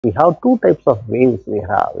We have two types of waves we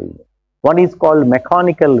have. One is called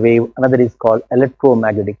mechanical wave, another is called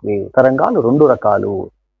electromagnetic wave. తరంగాలు రెండు రకాలు,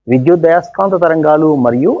 విద్యుదయస్కాంత తరంగాలు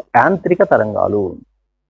మరియు యాంత్రిక తరంగాలు.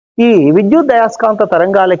 ఈ విద్యుదయస్కాంత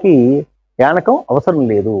తరంగాలకి యానకం అవసరం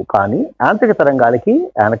లేదు, కానీ యాంత్రిక తరంగాలకి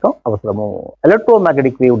యానకం అవసరము.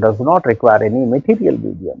 Electromagnetic wave does not require any material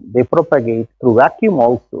medium. They propagate through vacuum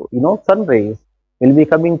also. Sun rays will be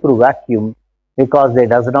coming through vacuum because they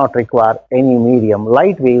does not require any medium.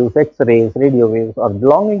 Light waves, X-rays, radio waves are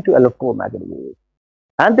belonging to electromagnetic waves.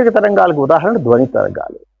 యాంత్రిక తరంగాలకు ఉదాహరణ ధ్వని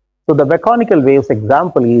తరంగాలు. So the mechanical waves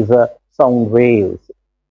example is sound waves.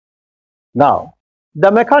 Now,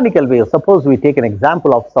 the mechanical wave, suppose we take an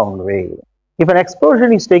example of sound wave. If an explosion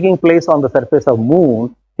is taking place on the surface of moon,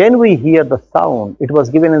 can we hear the sound? It was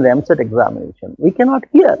given in the MCET examination. We cannot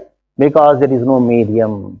hear because there is no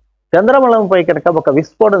medium. చంద్రమండలంపై కనుక ఒక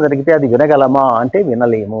విస్ఫోటన జరిగితే అది వినగలమా అంటే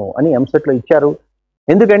వినలేము అని ఎంసెట్లో ఇచ్చారు.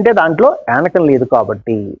 ఎందుకంటే దాంట్లో యానకం లేదు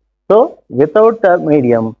కాబట్టి. So without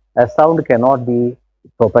medium a sound cannot be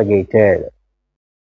propagated.